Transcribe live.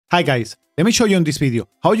Hi guys, let me show you in this video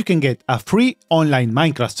how you can get a free online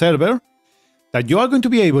Minecraft server that you are going to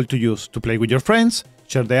be able to use to play with your friends,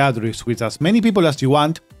 share the address with as many people as you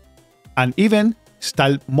want, and even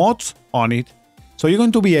install mods on it. So you're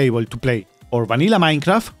going to be able to play or vanilla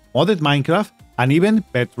Minecraft, modded Minecraft, and even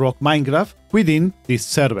bedrock Minecraft within this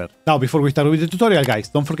server. Now, before we start with the tutorial, guys,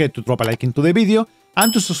 don't forget to drop a like into the video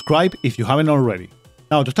and to subscribe if you haven't already.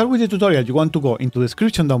 Now, to start with the tutorial, you want to go into the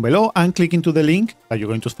description down below and click into the link that you're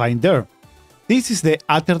going to find there. This is the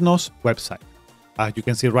Aternos website. As you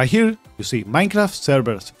can see right here, you see Minecraft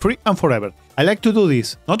servers, free and forever. I like to do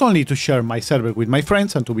this not only to share my server with my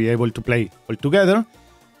friends and to be able to play all together,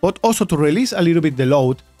 but also to release a little bit the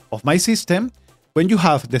load of my system when you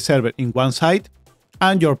have the server in one side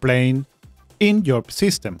and you're playing in your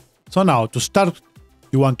system. So now, to start,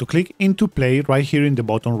 you want to click into play right here in the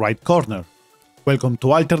bottom right corner. Welcome to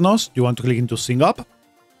Aternos, you want to click into Sync Up,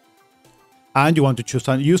 and you want to choose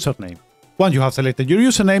a username. Once you have selected your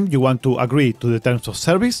username, you want to agree to the terms of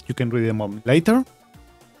service, you can read them later,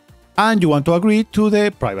 and you want to agree to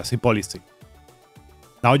the privacy policy.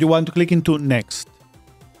 Now you want to click into Next.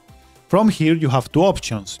 From here you have two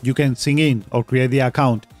options, you can sign in or create the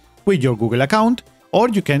account with your Google account, or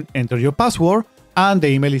you can enter your password and the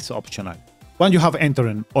email is optional. Once you have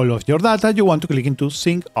entered all of your data, you want to click into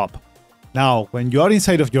Sync Up. Now, when you are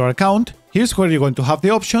inside of your account, here's where you're going to have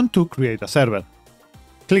the option to create a server.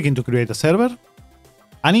 Click into Create a Server,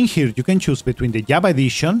 and in here you can choose between the Java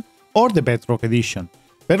Edition or the Bedrock Edition.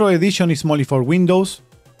 Bedrock Edition is only for Windows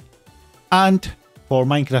and for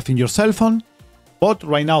Minecraft in your cell phone, but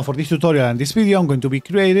right now for this tutorial and this video I'm going to be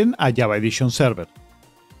creating a Java Edition server.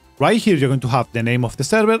 Right here you're going to have the name of the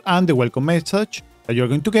server and the welcome message that you're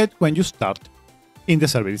going to get when you start in the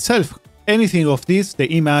server itself. Anything of this, the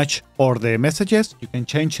image or the messages, you can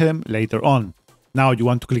change them later on. Now you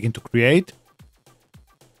want to click into Create,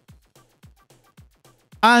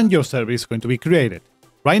 and your server is going to be created.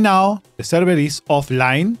 Right now, the server is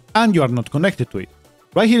offline and you are not connected to it.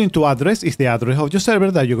 Right here into Address is the address of your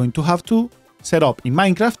server that you're going to have to set up in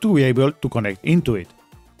Minecraft to be able to connect into it.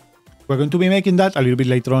 We're going to be making that a little bit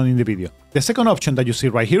later on in the video. The second option that you see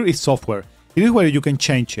right here is Software. It is where you can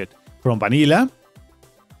change it from vanilla.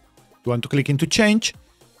 You want to click into Change,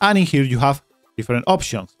 and in here you have different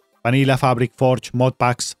options. Vanilla, Fabric, Forge,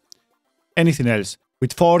 modpacks, anything else.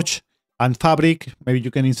 With Forge and Fabric, maybe you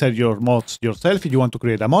can insert your mods yourself if you want to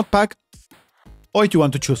create a mod pack. Or if you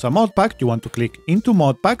want to choose a mod pack, you want to click into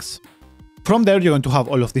modpacks. From there, you're going to have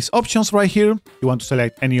all of these options right here. You want to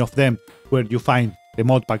select any of them where you find the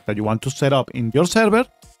mod pack that you want to set up in your server.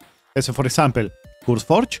 Let's say, for example,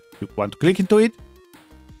 CurseForge, you want to click into it.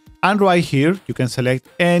 And right here, you can select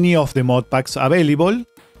any of the mod packs available.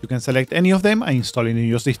 You can select any of them and install it in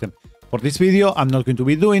your system. For this video, I'm not going to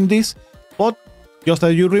be doing this, but just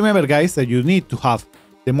that you remember, guys, that you need to have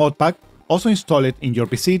the mod pack also install it in your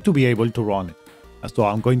PC to be able to run it. So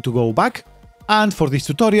I'm going to go back, and for this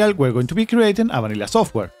tutorial, we're going to be creating a vanilla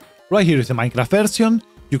software. Right here is the Minecraft version.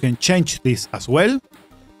 You can change this as well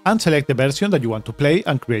and select the version that you want to play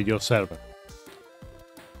and create your server.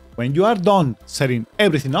 When you are done setting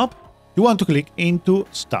everything up, you want to click into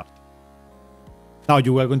Start. Now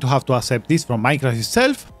you are going to have to accept this from Minecraft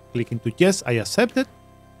itself. Click into Yes, I accept it.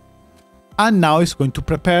 And now it's going to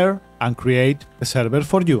prepare and create a server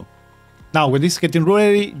for you. Now when this is getting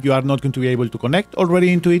ready, you are not going to be able to connect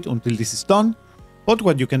already into it until this is done. But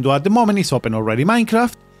what you can do at the moment is open already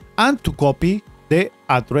Minecraft and to copy the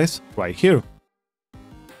address right here,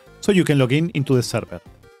 so you can log in into the server.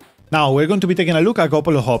 Now we're going to be taking a look at a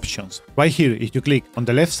couple of options. Right here, if you click on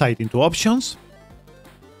the left side into Options,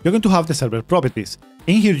 you're going to have the server properties.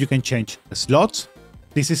 In here you can change the slots.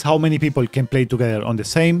 This is how many people can play together on the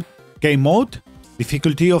same game mode.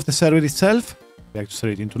 Difficulty of the server itself, we have to set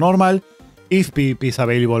it into normal. If PvP is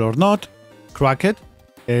available or not. Cracked,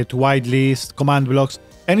 to whitelist, command blocks.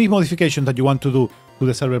 Any modification that you want to do to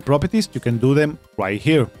the server properties, you can do them right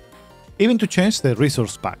here. Even to change the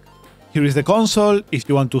resource pack. Here is the console, if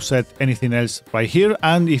you want to set anything else right here,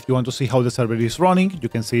 and if you want to see how the server is running, you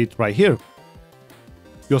can see it right here.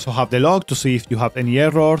 You also have the log to see if you have any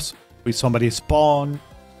errors, with somebody spawn,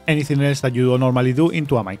 anything else that you don't normally do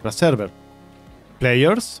into a Minecraft server.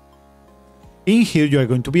 Players. In here you are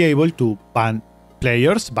going to be able to ban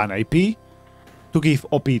players, ban IP, to give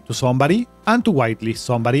OP to somebody, and to whitelist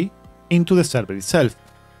somebody into the server itself.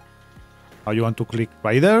 Now you want to click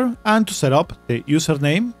right there, and to set up the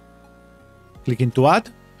username, click into Add,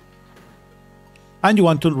 and you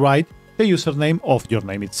want to write the username of your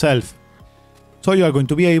name itself. So you are going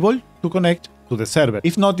to be able to connect to the server.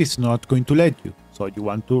 If not, it's not going to let you. So you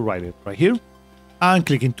want to write it right here and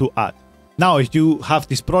click into Add. Now, if you have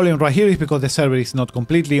this problem right here, it's because the server is not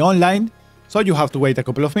completely online, so you have to wait a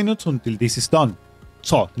couple of minutes until this is done.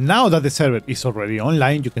 So, now that the server is already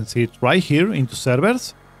online, you can see it right here into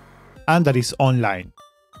servers, and that is online.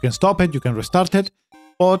 You can stop it, you can restart it,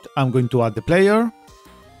 but I'm going to add the player,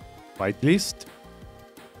 whitelist,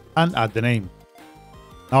 and add the name.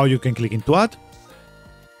 Now you can click into add,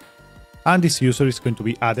 and this user is going to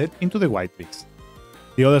be added into the whitelist.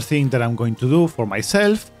 The other thing that I'm going to do for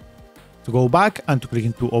myself, to go back and to click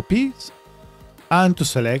into OPs, and to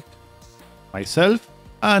select myself,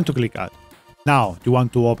 and to click add. Now you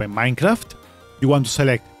want to open Minecraft, you want to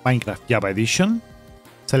select Minecraft Java Edition,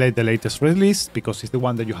 select the latest release because it's the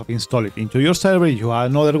one that you have installed into your server. If you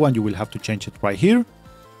have another one, you will have to change it right here,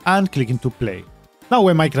 and click into play. Now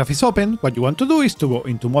when Minecraft is open, what you want to do is to go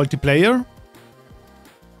into multiplayer.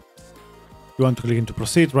 You want to click into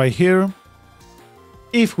proceed right here.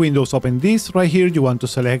 If Windows open this right here, you want to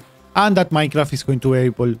select, and that Minecraft is going to be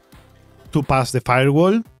able to pass the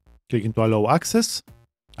firewall. Click into allow access.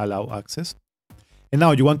 And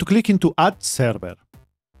now you want to click into add server.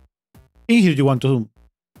 In here you want to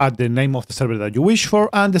add the name of the server that you wish for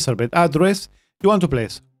and the server address. You want to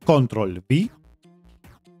press Ctrl V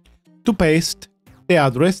to paste the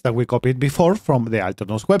address that we copied before from the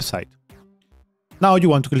Aternos website. Now you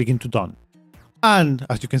want to click into done. And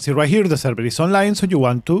as you can see right here, the server is online, so you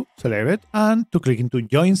want to select it and to click into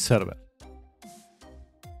join server.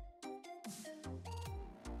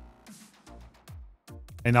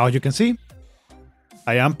 And now you can see,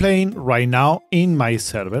 I am playing right now in my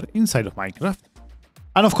server inside of Minecraft.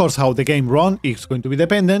 And of course, how the game runs is going to be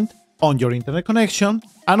dependent on your internet connection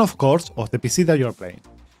and of course, of the PC that you're playing.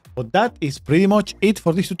 But that is pretty much it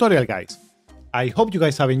for this tutorial, guys. I hope you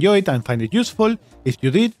guys have enjoyed and find it useful. If you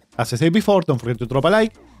did, as I said before, don't forget to drop a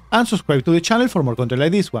like and subscribe to the channel for more content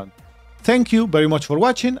like this one. Thank you very much for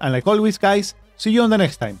watching, and like always, guys, see you on the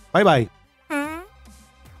next time. Bye bye.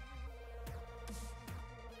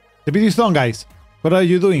 The video is done, guys. What are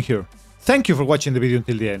you doing here? Thank you for watching the video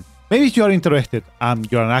until the end. Maybe if you are interested and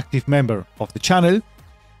you're an active member of the channel,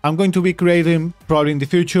 I'm going to be creating, probably in the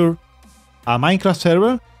future, a Minecraft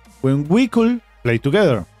server when we could play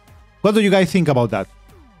together. What do you guys think about that?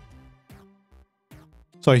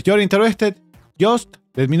 So if you're interested, just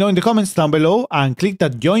let me know in the comments down below and click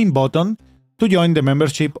that join button to join the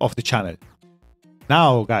membership of the channel.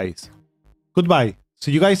 Now, guys, goodbye.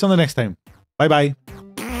 See you guys on the next time. Bye bye.